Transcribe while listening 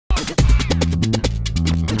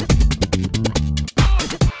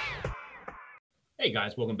Hey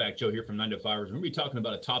guys, welcome back. Joe here from 9 to 5ers. We're going to be talking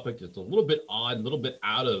about a topic that's a little bit odd, a little bit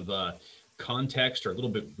out of context, or a little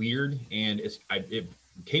bit weird. And it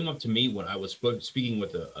came up to me when I was speaking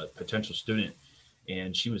with a potential student,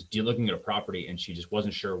 and she was looking at a property and she just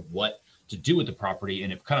wasn't sure what to do with the property.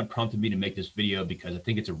 And it kind of prompted me to make this video because I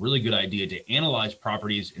think it's a really good idea to analyze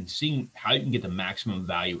properties and seeing how you can get the maximum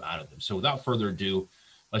value out of them. So without further ado,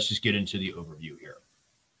 let's just get into the overview here.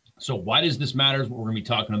 So why does this matter is what we're going to be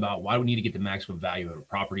talking about. Why do we need to get the maximum value out of a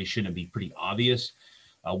property? Shouldn't it be pretty obvious?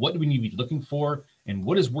 What do we need to be looking for? And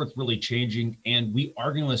what is worth really changing? And we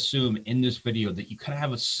are going to assume in this video that you kind of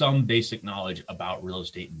have some basic knowledge about real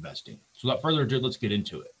estate investing. So without further ado, let's get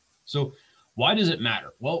into it. So why does it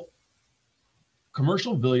matter? Well,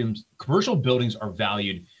 commercial buildings are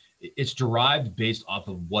valued. It's derived based off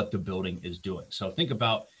of what the building is doing. So think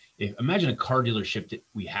about, imagine a car dealership that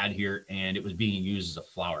we had here and it was being used as a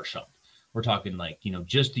flower shop. We're talking like,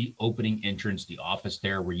 just the opening entrance, the office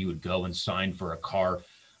there where you would go and sign for a car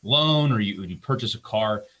loan, or you would purchase a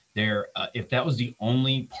car there. If that was the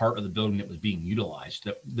only part of the building that was being utilized,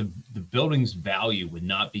 the building's value would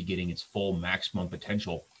not be getting its full maximum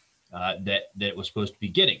potential that it was supposed to be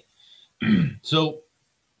getting. So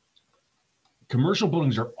commercial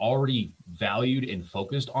buildings are already valued and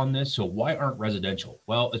focused on this. So why aren't residential?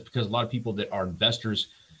 Well, it's because a lot of people that are investors,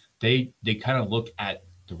 they kind of look at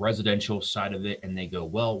the residential side of it and they go,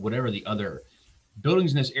 well, whatever the other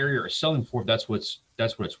buildings in this area are selling for, that's what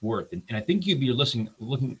it's worth. And I think you'd be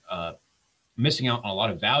missing out on a lot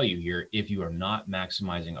of value here if you are not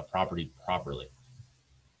maximizing a property properly.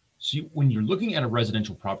 So when you're looking at a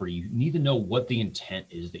residential property, you need to know what the intent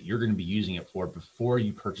is that you're going to be using it for before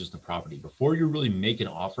you purchase the property. Before you really make an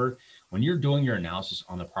offer, when you're doing your analysis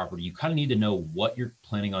on the property, you kind of need to know what you're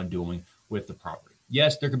planning on doing with the property.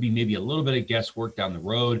 Yes, there could be maybe a little bit of guesswork down the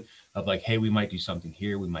road of like, hey, we might do something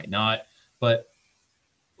here, we might not. But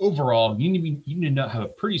overall, you need to have a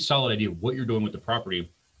pretty solid idea of what you're doing with the property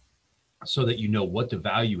so that you know what the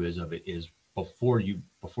value is before you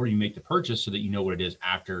make the purchase, so that you know what it is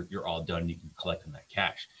after you're all done. You can collect on that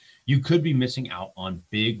cash. You could be missing out on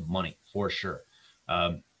big money for sure.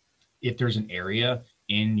 If there's an area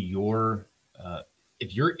in your,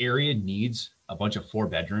 if your area needs a bunch of 4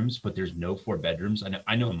 bedrooms, but there's no 4 bedrooms.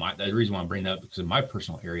 I know the reason why I'm bringing that up, because in my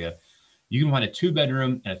personal area, you can find a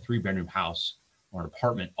 2-bedroom and a 3-bedroom house or an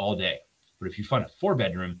apartment all day. But if you find a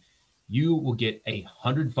 4-bedroom, you will get I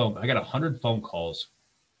got 100 phone calls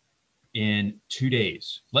in 2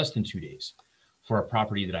 days, less than 2 days, for a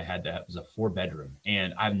property that I had that was a 4-bedroom.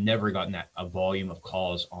 And I've never gotten a volume of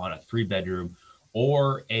calls on a 3-bedroom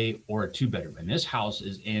or a 2-bedroom. And this house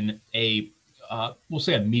is in we'll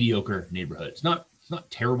say a mediocre neighborhood. It's not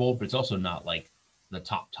terrible, but it's also not like the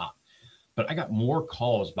top. But I got more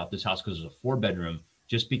calls about this house because it was a 4-bedroom,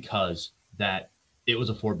 just because that it was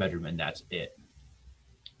a 4-bedroom and that's it.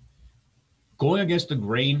 Going against the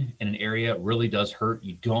grain in an area really does hurt.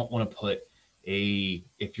 You don't want to put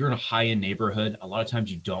if you're in a high-end neighborhood, a lot of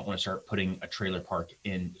times you don't want to start putting a trailer park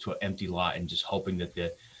into an empty lot and just hoping that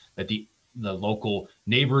the local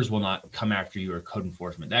neighbors will not come after you, or code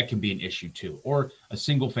enforcement. That can be an issue too. Or a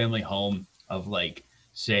single family home of like,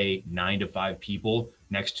 say, 9 to 5 people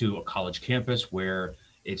next to a college campus where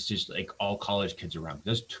it's just like all college kids around.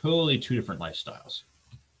 That's totally 2 different lifestyles.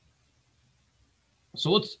 So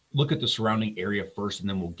let's look at the surrounding area first, and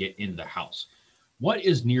then we'll get into the house. What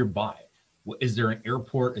is nearby? Is there an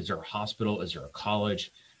airport? Is there a hospital? Is there a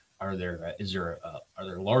college? Are there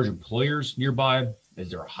large employers nearby? Is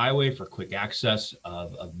there a highway for quick access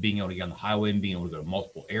of being able to get on the highway and being able to go to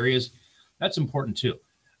multiple areas? That's important too.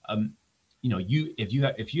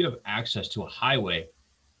 If you have access to a highway,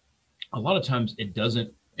 a lot of times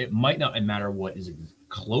it might not matter what is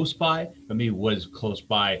close by, but maybe what is close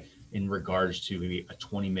by in regards to maybe a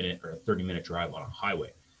 20-minute or a 30-minute drive on a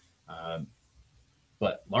highway.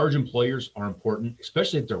 But large employers are important,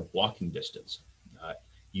 especially if they're walking distance.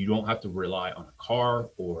 You don't have to rely on a car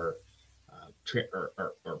or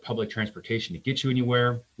public transportation to get you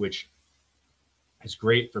anywhere, which is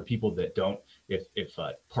great for people that don't, if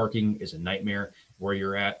parking is a nightmare where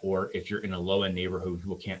you're at, or if you're in a low-end neighborhood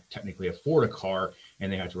who can't technically afford a car and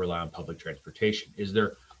they have to rely on public transportation.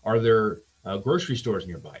 Are there grocery stores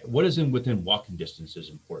nearby? What is within walking distance is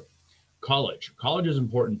important. College is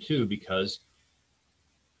important too, because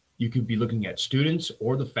you could be looking at students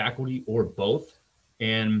or the faculty or both.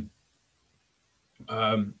 And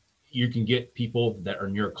you can get people that are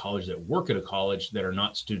near a college that work at a college that are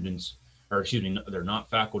not students, or excuse me, they're not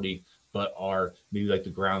faculty, but are maybe like the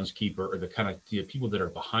groundskeeper or the kind of the people that are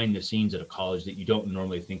behind the scenes at a college that you don't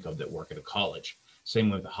normally think of that work at a college. Same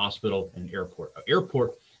with the hospital and airport. An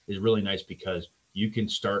airport is really nice because you can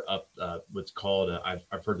start up what's called,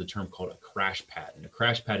 I've heard the term called a crash pad. And a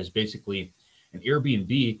crash pad is basically an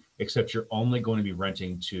Airbnb, except you're only going to be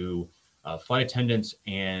renting to flight attendants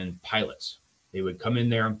and pilots. They would come in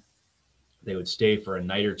there, they would stay for a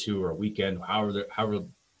night or two or a weekend, however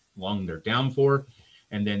long they're down for,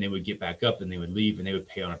 and then they would get back up and they would leave and they would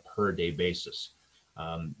pay on a per day basis.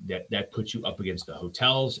 That puts you up against the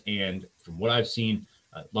hotels. And from what I've seen,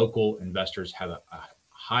 local investors have a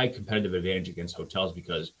high competitive advantage against hotels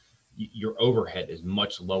because your overhead is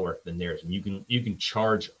much lower than theirs, and you can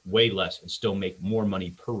charge way less and still make more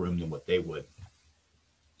money per room than what they would.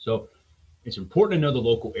 So it's important to know the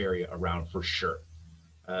local area around for sure.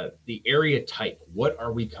 The area type. What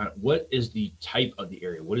is the type of the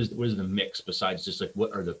area? What is the mix besides just like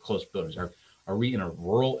what are the close buildings? Are we in a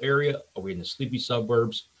rural area? Are we in the sleepy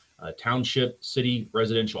suburbs, township, city,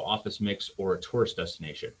 residential office mix, or a tourist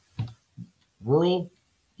destination? Rural,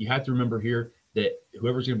 you have to remember here that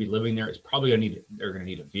whoever's going to be living there is probably they're going to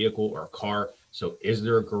need a vehicle or a car. So is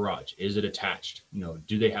there a garage? Is it attached?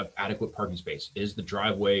 Do they have adequate parking space? Is the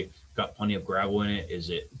driveway got plenty of gravel in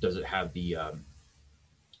it? Does it have the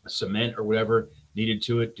cement or whatever needed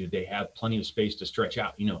to it? Do they have plenty of space to stretch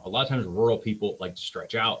out? A lot of times rural people like to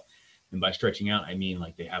stretch out. And by stretching out, I mean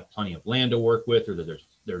like they have plenty of land to work with, or that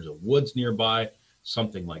there's a woods nearby,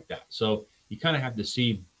 something like that. So you kind of have to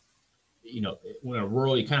see, when a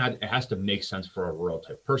rural, it has to make sense for a rural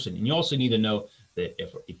type person. And you also need to know that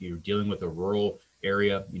if you're dealing with a rural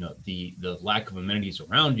area, the lack of amenities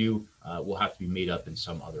around you will have to be made up in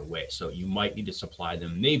some other way. So you might need to supply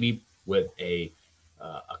them maybe with a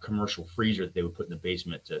commercial freezer that they would put in the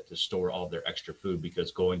basement to store all their extra food,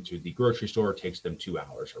 because going to the grocery store takes them 2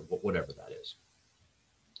 hours or whatever that is.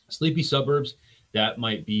 Sleepy suburbs, that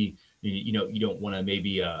might be, you don't want to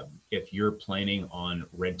maybe, if you're planning on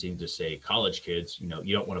renting to say college kids, you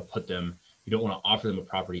don't want to offer them a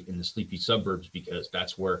property in the sleepy suburbs, because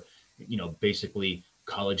that's where, basically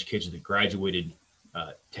college kids that graduated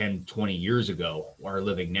 10, 20 years ago are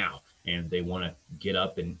living now. And they want to get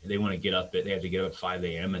up they have to get up at 5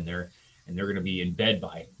 a.m. and they're going to be in bed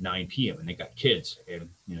by 9 p.m. and they got kids, and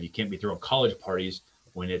you can't be throwing college parties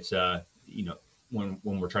when it's when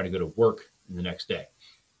we're trying to go to work the next day.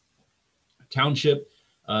 Township,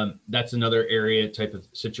 that's another area type of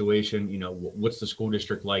situation. What's the school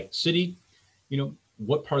district like? City,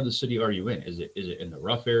 what part of the city are you in? Is it in the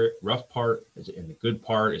rough part? Is it in the good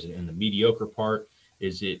part? Is it in the mediocre part?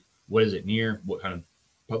 What is it near? What kind of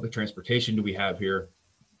public transportation do we have here?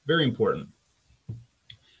 Very important.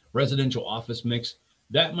 Residential office mix,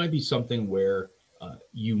 that might be something where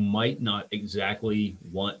you might not exactly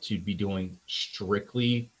want to be doing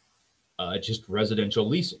strictly just residential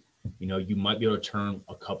leasing. You might be able to turn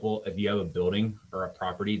a couple, if you have a building or a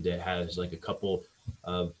property that has like a couple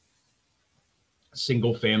of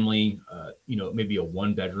single family, maybe a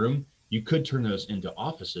 1-bedroom, you could turn those into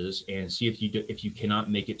offices and see if you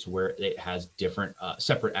cannot make it to where it has different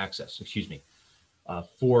separate access,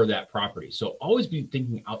 for that property. So always be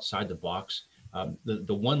thinking outside the box.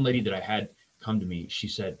 The one lady that I had come to me, she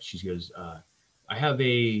goes, I have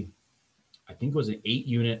I think it was an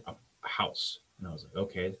 8-unit house. And I was like,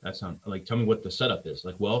 okay, that sounds like, tell me what the setup is.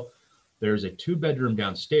 Like, well, there's a 2-bedroom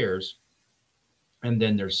downstairs, and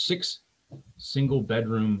then there's 6 single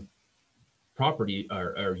bedroom property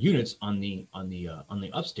or units on the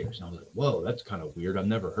upstairs. And I was like, whoa, that's kind of weird. I've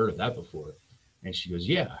never heard of that before. And she goes,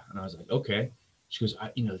 yeah. And I was like, okay. She goes,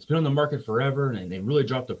 it's been on the market forever, and they really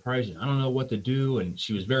dropped the price, and I don't know what to do. And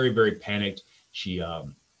she was very, very panicked.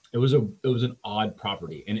 It was an odd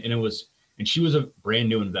property, and she was a brand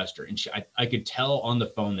new investor, and I could tell on the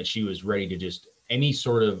phone that she was ready to just any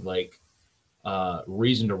sort of like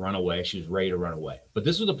reason to run away. She was ready to run away, but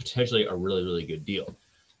this was potentially a really, really good deal.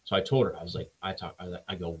 So I told her, I was like,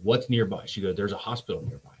 I go, what's nearby? She goes, there's a hospital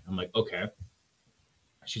nearby. I'm like, okay.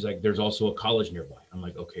 She's like, there's also a college nearby. I'm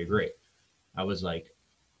like, okay, great. I was like,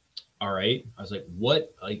 all right. I was like,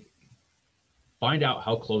 find out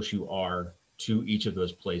how close you are to each of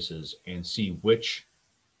those places and see which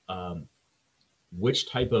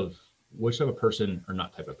type of person, or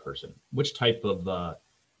not type of person,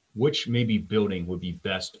 which maybe building would be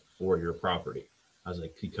best for your property. I was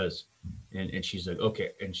like, because, and she's like,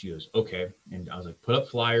 okay. And she goes, okay. And I was like, put up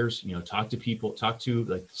flyers, talk to people, talk to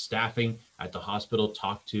like the staffing at the hospital,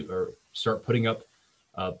 or start putting up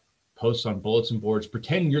posts on bulletin boards,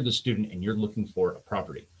 pretend you're the student and you're looking for a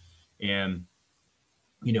property. And,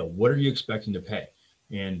 what are you expecting to pay?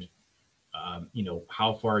 And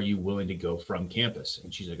how far are you willing to go from campus?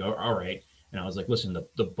 And she's like, oh, all right. And I was like, listen,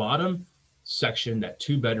 the bottom section, that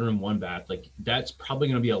 2 bedroom, 1 bath, like that's probably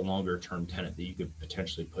going to be a longer term tenant that you could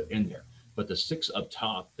potentially put in there. But the 6 up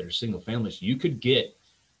top that are single families, you could get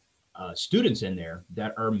students in there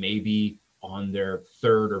that are maybe on their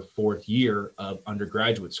 3rd or 4th year of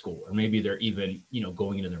undergraduate school, or maybe they're even,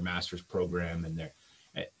 going into their master's program.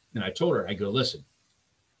 And I told her, I go, listen,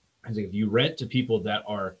 I was like, if you rent to people that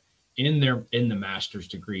are in the master's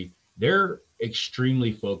degree, they're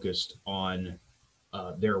extremely focused on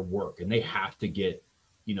their work, and they have to get,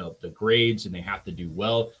 the grades, and they have to do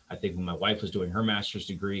well. I think when my wife was doing her master's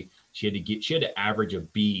degree, she had to average a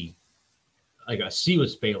B. Like a C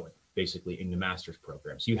was failing basically in the master's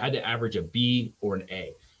program. So you had to average a B or an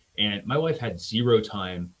A. And my wife had zero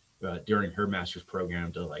time during her master's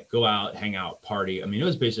program to like go out, hang out, party. I mean, it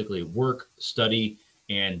was basically work, study,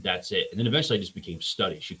 and that's it. And then eventually I just became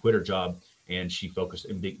study. She quit her job and she focused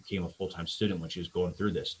and became a full-time student when she was going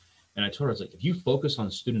through this. And I told her, I was like, if you focus on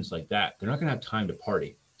students like that, they're not going to have time to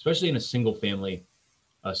party, especially in a single family,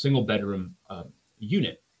 a single bedroom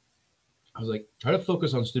unit. I was like, try to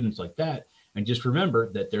focus on students like that. And just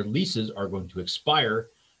remember that their leases are going to expire,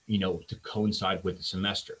 to coincide with the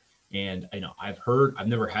semester. And I've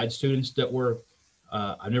never had students that were,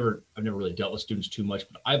 I've never really dealt with students too much,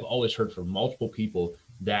 but I've always heard from multiple people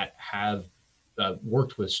that have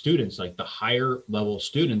worked with students, like the higher level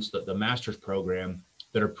students, the master's program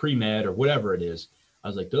that are pre-med or whatever it is. I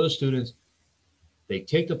was like, those students, they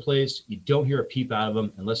take the place, you don't hear a peep out of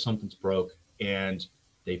them unless something's broke, and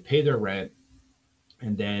they pay their rent,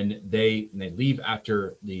 and then they leave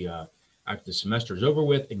after the semester is over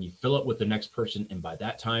with, and you fill it with the next person. And by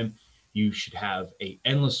that time, you should have a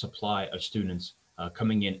endless supply of students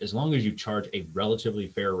coming in, as long as you charge a relatively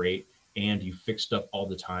fair rate and you fix stuff all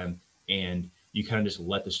the time, and you kind of just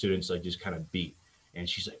let the students like just kind of be. And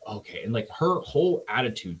she's like, okay. And like her whole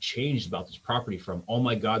attitude changed about this property from, oh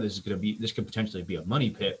my God, this could potentially be a money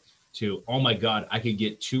pit, to, oh my God, if I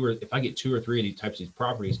get 2 or 3 of these types of these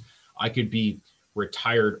properties, I could be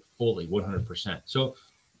retired fully 100%. So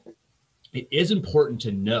it is important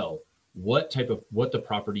to know what the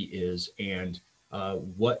property is, and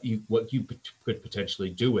what you could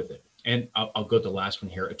potentially do with it. And I'll go to the last one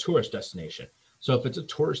here, a tourist destination. So if it's a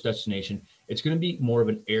tourist destination, it's going to be more of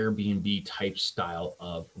an Airbnb type style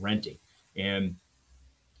of renting. And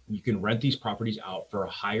you can rent these properties out for a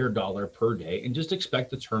higher dollar per day, and just expect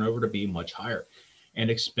the turnover to be much higher, and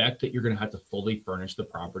expect that you're going to have to fully furnish the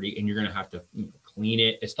property, and you're going to have to clean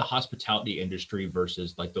it. It's the hospitality industry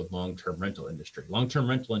versus like the long-term rental industry. Long-term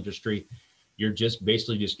rental industry, you're just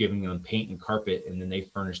basically just giving them paint and carpet, and then they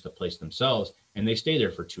furnish the place themselves, and they stay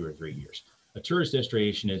there for 2 or 3 years. A tourist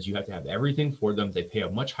destination is you have to have everything for them. They pay a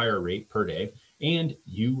much higher rate per day, and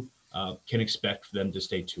you can expect for them to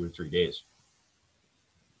stay 2 or 3 days.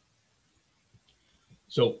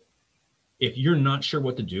 So if you're not sure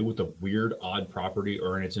what to do with a weird, odd property,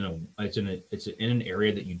 or it's in an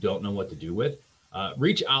area that you don't know what to do with,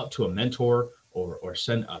 reach out to a mentor, or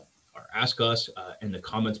send up, or ask us in the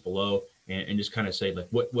comments below, and just kind of say like,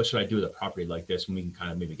 what should I do with a property like this? And we can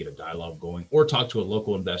kind of maybe get a dialogue going, or talk to a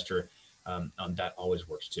local investor. That always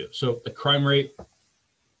works too. So the crime rate,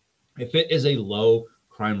 if it is a low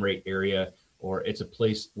crime rate area, or it's a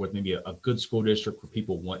place with maybe a good school district where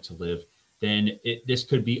people want to live, then this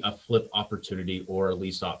could be a flip opportunity or a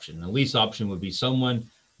lease option. The lease option would be someone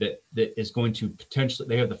that is going to potentially,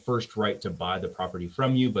 they have the first right to buy the property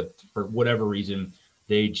from you, but for whatever reason,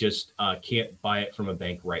 they just can't buy it from a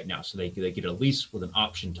bank right now. So they get a lease with an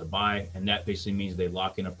option to buy, and that basically means they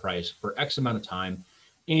lock in a price for X amount of time,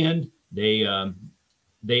 and they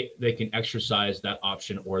can exercise that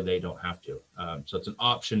option, or they don't have to. So it's an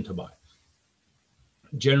option to buy.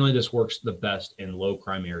 Generally, this works the best in low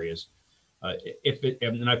crime areas.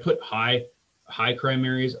 And I put high crime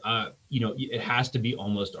areas, it has to be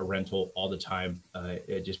almost a rental all the time,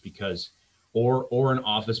 just because, or an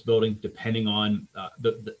office building, depending on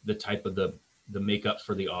the type of the makeup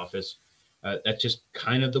for the office. That's just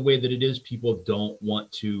kind of the way that it is. People don't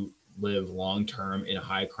want to live long-term in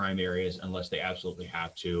high crime areas unless they absolutely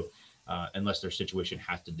have to, unless their situation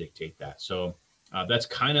has to dictate that. So that's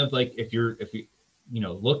kind of like, if you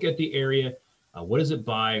look at the area, what does it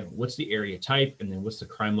buy? What's the area type? And then what's the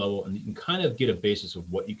crime level? And you can kind of get a basis of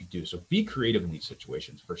what you could do. So be creative in these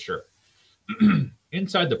situations for sure.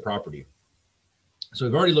 Inside the property. So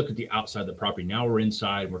we've already looked at the outside of the property. Now we're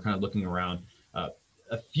inside. We're kind of looking around.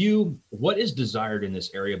 What is desired in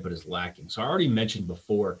this area but is lacking. So I already mentioned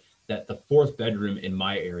before that the 4th bedroom in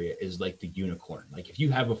my area is like the unicorn. Like if you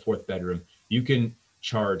have a 4th bedroom, you can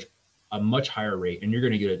charge a much higher rate, and you're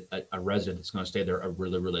going to get a resident that's going to stay there a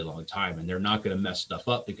really, really long time, and they're not going to mess stuff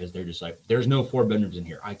up because they're just like, there's no 4 bedrooms in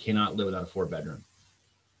here. I cannot live without a 4 bedroom.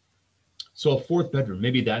 So a 4th bedroom,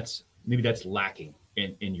 maybe that's lacking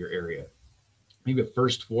in your area. Maybe a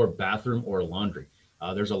first floor bathroom or a laundry.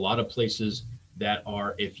 There's a lot of places that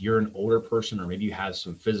are, if you're an older person, or maybe you have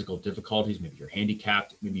some physical difficulties, maybe you're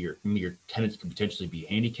handicapped, maybe your tenants could potentially be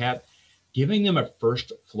handicapped, giving them a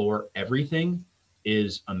first floor everything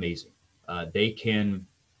is amazing. They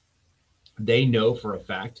know for a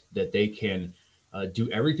fact that they can do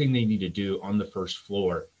everything they need to do on the first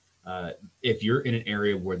floor. If you're in an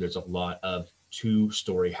area where there's a lot of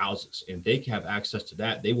 2-story houses, and they can have access to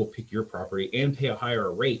that, they will pick your property and pay a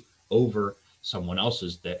higher rate over someone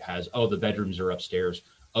else's that has, oh, the bedrooms are upstairs,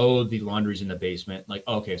 oh, the laundry's in the basement. Like,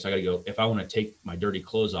 okay, so I gotta go, if I want to take my dirty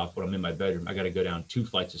clothes off when I'm in my bedroom, I gotta go down 2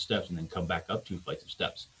 flights of steps and then come back up 2 flights of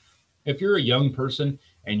steps. If you're a young person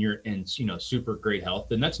and you're in, super great health,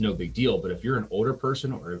 then that's no big deal. But if you're an older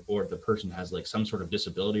person, or the person has like some sort of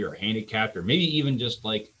disability or handicapped, or maybe even just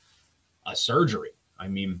like a surgery, I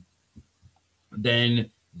mean, then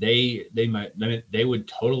they would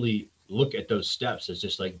totally look at those steps as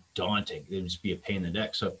just like daunting. It would just be a pain in the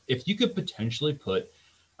neck. So if you could potentially put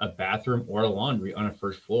a bathroom or a laundry on a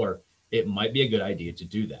first floor, it might be a good idea to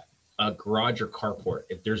do that. A garage or carport,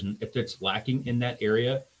 if it's lacking in that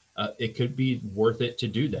area, it could be worth it to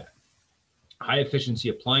do that. High efficiency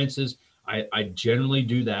appliances, I generally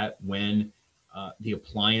do that when the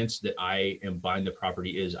appliance that I am buying the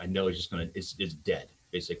property I know is just is dead.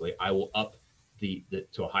 Basically, I will up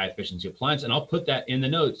to a high efficiency appliance, and I'll put that in the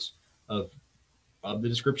notes of the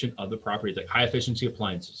description of the property, like high efficiency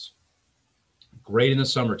appliances, great in the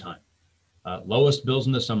summertime, lowest bills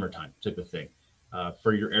in the summertime type of thing,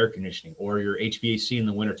 for your air conditioning or your HVAC in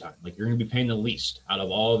the wintertime. Like, you're going to be paying the least out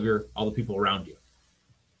of all the people around you.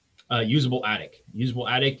 Usable attic. Usable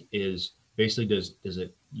attic is basically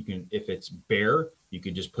if it's bare, you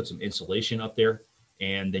could just put some insulation up there,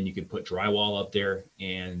 and then you could put drywall up there,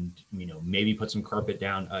 and maybe put some carpet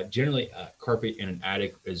down. Generally, carpet in an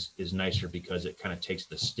attic is nicer because it kind of takes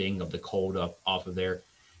the sting of the cold off of there,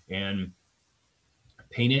 and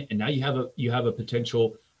paint it. And now you have a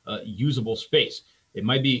potential usable space. It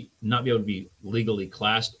might not be able to be legally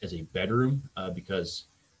classed as a bedroom because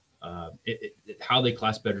how they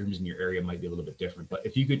class bedrooms in your area might be a little bit different. But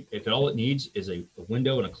if all it needs is a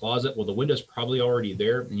window and a closet, well, the window's probably already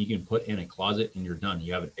there, and you can put in a closet and you're done.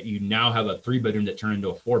 You now have a 3-bedroom that turned into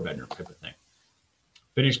a 4-bedroom type of thing.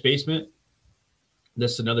 Finished basement.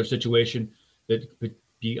 This is another situation that could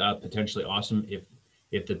be potentially awesome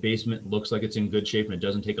if the basement looks like it's in good shape and it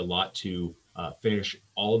doesn't take a lot to finish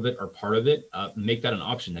all of it or part of it. Make that an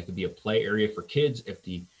option. That could be a play area for kids if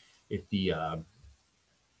the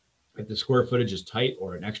square footage is tight,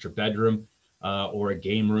 or an extra bedroom, or a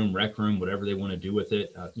game room, rec room, whatever they want to do with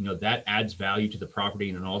it. That adds value to the property,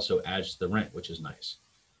 and it also adds to the rent, which is nice.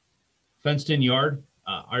 Fenced in yard.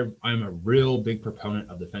 I'm a real big proponent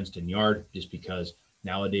of the fenced in yard, just because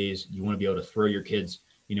nowadays you want to be able to throw your kids,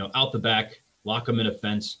 out the back, lock them in a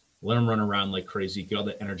fence, let them run around like crazy, get all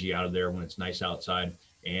the energy out of there when it's nice outside,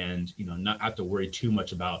 and not have to worry too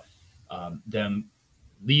much about them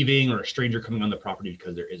leaving or a stranger coming on the property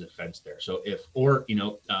because there is a fence there. So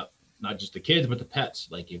not just the kids, but the pets.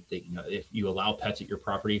 Like, if you allow pets at your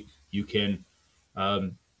property, you can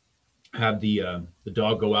have the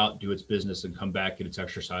dog go out, do its business, and come back, get its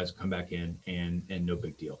exercise, come back in, and no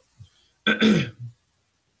big deal.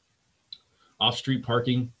 Off-street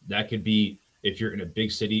parking, that could be if you're in a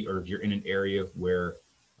big city, or if you're in an area where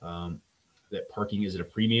that parking is at a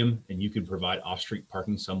premium, and you can provide off-street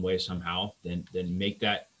parking some way, somehow, then make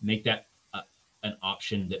that an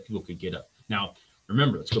option that people could get up. Now,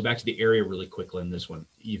 remember, let's go back to the area really quickly in this one.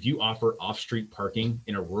 If you offer off-street parking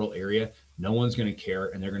in a rural area, no one's going to care,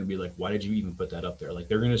 and they're going to be like, why did you even put that up there? Like,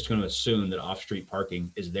 they're just going to assume that off-street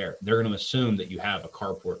parking is there. They're going to assume that you have a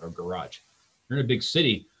carport or garage. You're in a big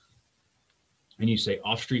city, and you say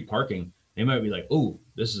off-street parking, they might be like, oh,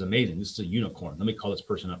 this is amazing. This is a unicorn. Let me call this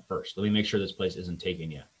person up first. Let me make sure this place isn't taken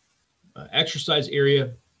yet. Exercise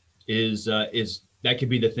area is that could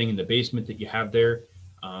be the thing in the basement that you have there.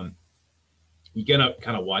 You gotta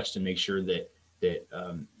kind of watch to make sure that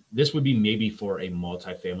this would be maybe for a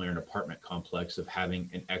multifamily or an apartment complex, of having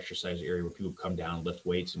an exercise area where people come down, lift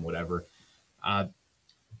weights and whatever.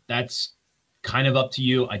 That's kind of up to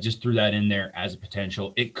you. I just threw that in there as a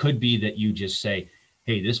potential. It could be that you just say,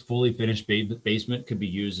 hey, this fully finished basement could be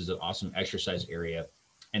used as an awesome exercise area,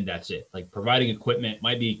 and that's it. Like, providing equipment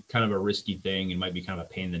might be kind of a risky thing and might be kind of a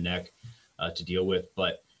pain in the neck to deal with,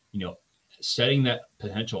 but setting that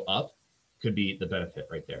potential up could be the benefit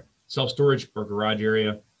right there. self-storage or garage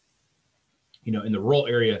area, in the rural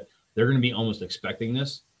area, they're going to be almost expecting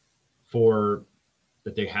this for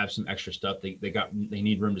that they have some extra stuff. They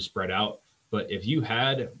need room to spread out. But if you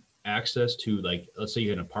had access to, like, let's say you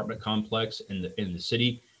had an apartment complex in the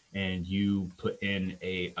city and you put in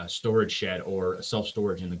a storage shed or a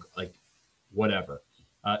self-storage in the, like, whatever.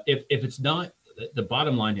 If it's not, the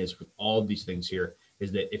bottom line is with all of these things here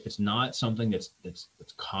is that if it's not something that's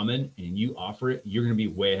common and you offer it, you're going to be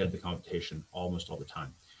way ahead of the competition almost all the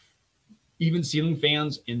time. Even ceiling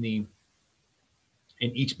fans in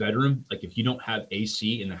each bedroom, like if you don't have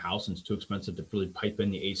AC in the house and it's too expensive to really pipe in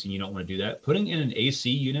the AC and you don't want to do that, putting in an AC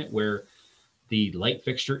unit where the light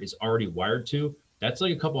fixture is already wired to, that's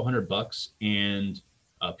like a couple $100, and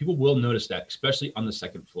people will notice that, especially on the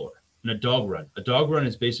second floor. And a dog run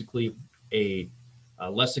is basically a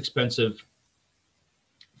less expensive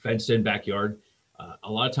fenced in backyard.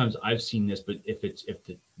 A lot of times I've seen this, but if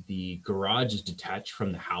the garage is detached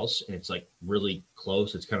from the house and it's like really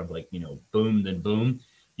close, it's kind of like, boom, then boom,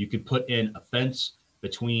 you could put in a fence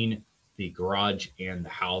between the garage and the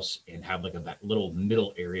house and have like that little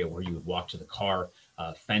middle area where you would walk to the car,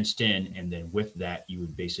 fenced in. And then with that, you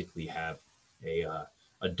would basically have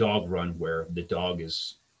a dog run where the dog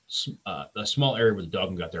is a small area where the dog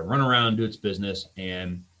can go out there, run around, do its business,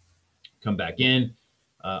 and come back in.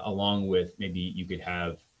 Along with, maybe you could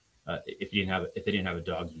have, if they didn't have a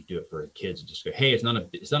dog, you do it for kids and just go, hey, it's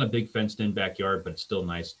not a big fenced in backyard, but it's still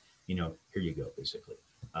nice. Here you go, basically.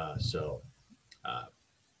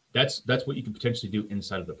 That's what you can potentially do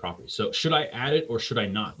inside of the property. So should I add it or should I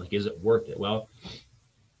not? Like, is it worth it? Well,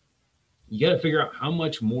 you got to figure out how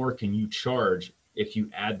much more can you charge if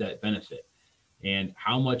you add that benefit, and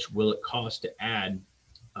how much will it cost to add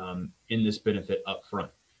in this benefit up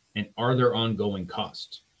front. And are there ongoing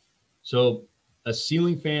costs? So a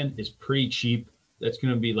ceiling fan is pretty cheap. That's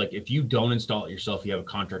going to be like, if you don't install it yourself, you have a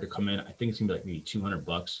contractor come in, I think it's going to be like maybe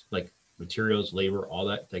 $200, like materials, labor, all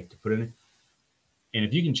that, like to put in it. And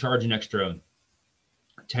if you can charge an extra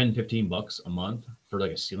 $10-15 a month for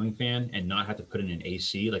like a ceiling fan and not have to put in an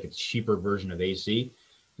AC, like a cheaper version of AC,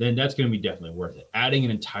 then that's going to be definitely worth it. Adding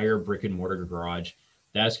an entire brick and mortar garage,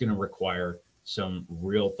 that's going to require some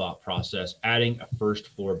real thought process. Adding a first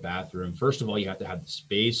floor bathroom, first of all, you have to have the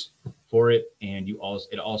space for it, and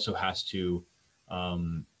it also has to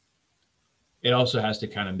kind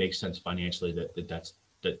of make sense financially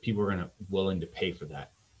that people are willing to pay for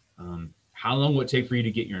that. How long will it take for you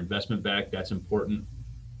to get your investment back? That's important.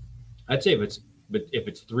 I'd say if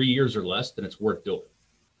it's 3 years or less, then it's worth doing.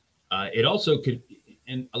 It also could,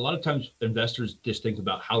 and a lot of times investors just think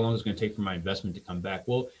about how long it's going to take for my investment to come back.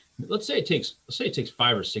 Well, let's say it takes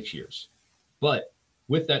 5 or 6 years, but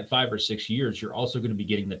with that 5 or 6 years, you're also going to be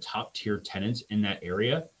getting the top tier tenants in that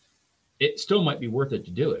area. It still might be worth it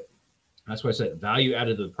to do it. That's why I said value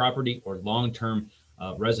added to the property or long-term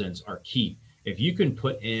residents are key. If you can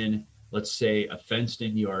put in, let's say, a fenced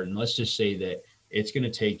in yard, and let's just say that it's going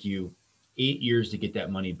to take you 8 years to get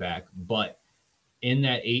that money back, but in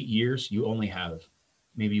that 8 years, you only have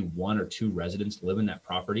maybe 1 or 2 residents live in that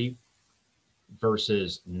property,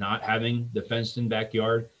 versus not having the fenced in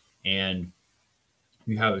backyard and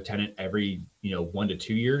you have a tenant every 1 to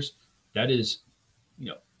 2 years. That is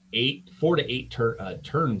 4 to 8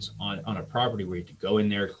 turns on a property where you have to go in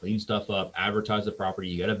there, clean stuff up, advertise the property.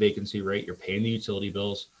 You got a vacancy rate, you're paying the utility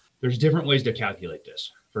bills. There's different ways to calculate this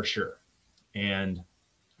for sure. And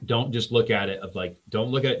don't just look at it don't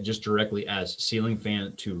look at it just directly as ceiling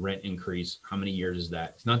fan to rent increase. How many years is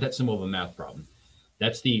that? It's not that simple of a math problem.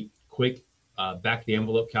 That's the quick back the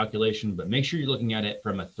envelope calculation, but make sure you're looking at it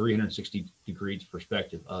from a 360 degrees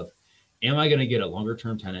perspective of, am I going to get a longer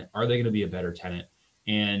term tenant? Are they going to be a better tenant?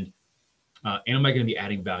 And am I going to be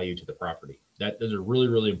adding value to the property? Those are really,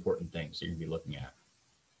 really important things that you're going to be looking at.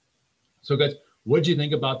 So guys, what did you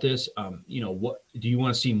think about this? What do you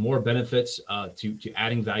want to see more benefits to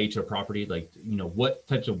adding value to a property? Like, what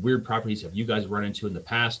types of weird properties have you guys run into in the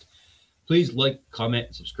past? Please like, comment,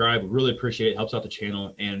 and subscribe. We really appreciate it. It helps out the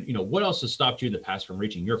channel. And what else has stopped you in the past from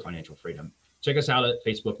reaching your financial freedom? Check us out at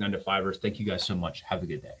Facebook 9to5ers. Thank you guys so much. Have a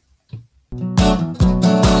good day.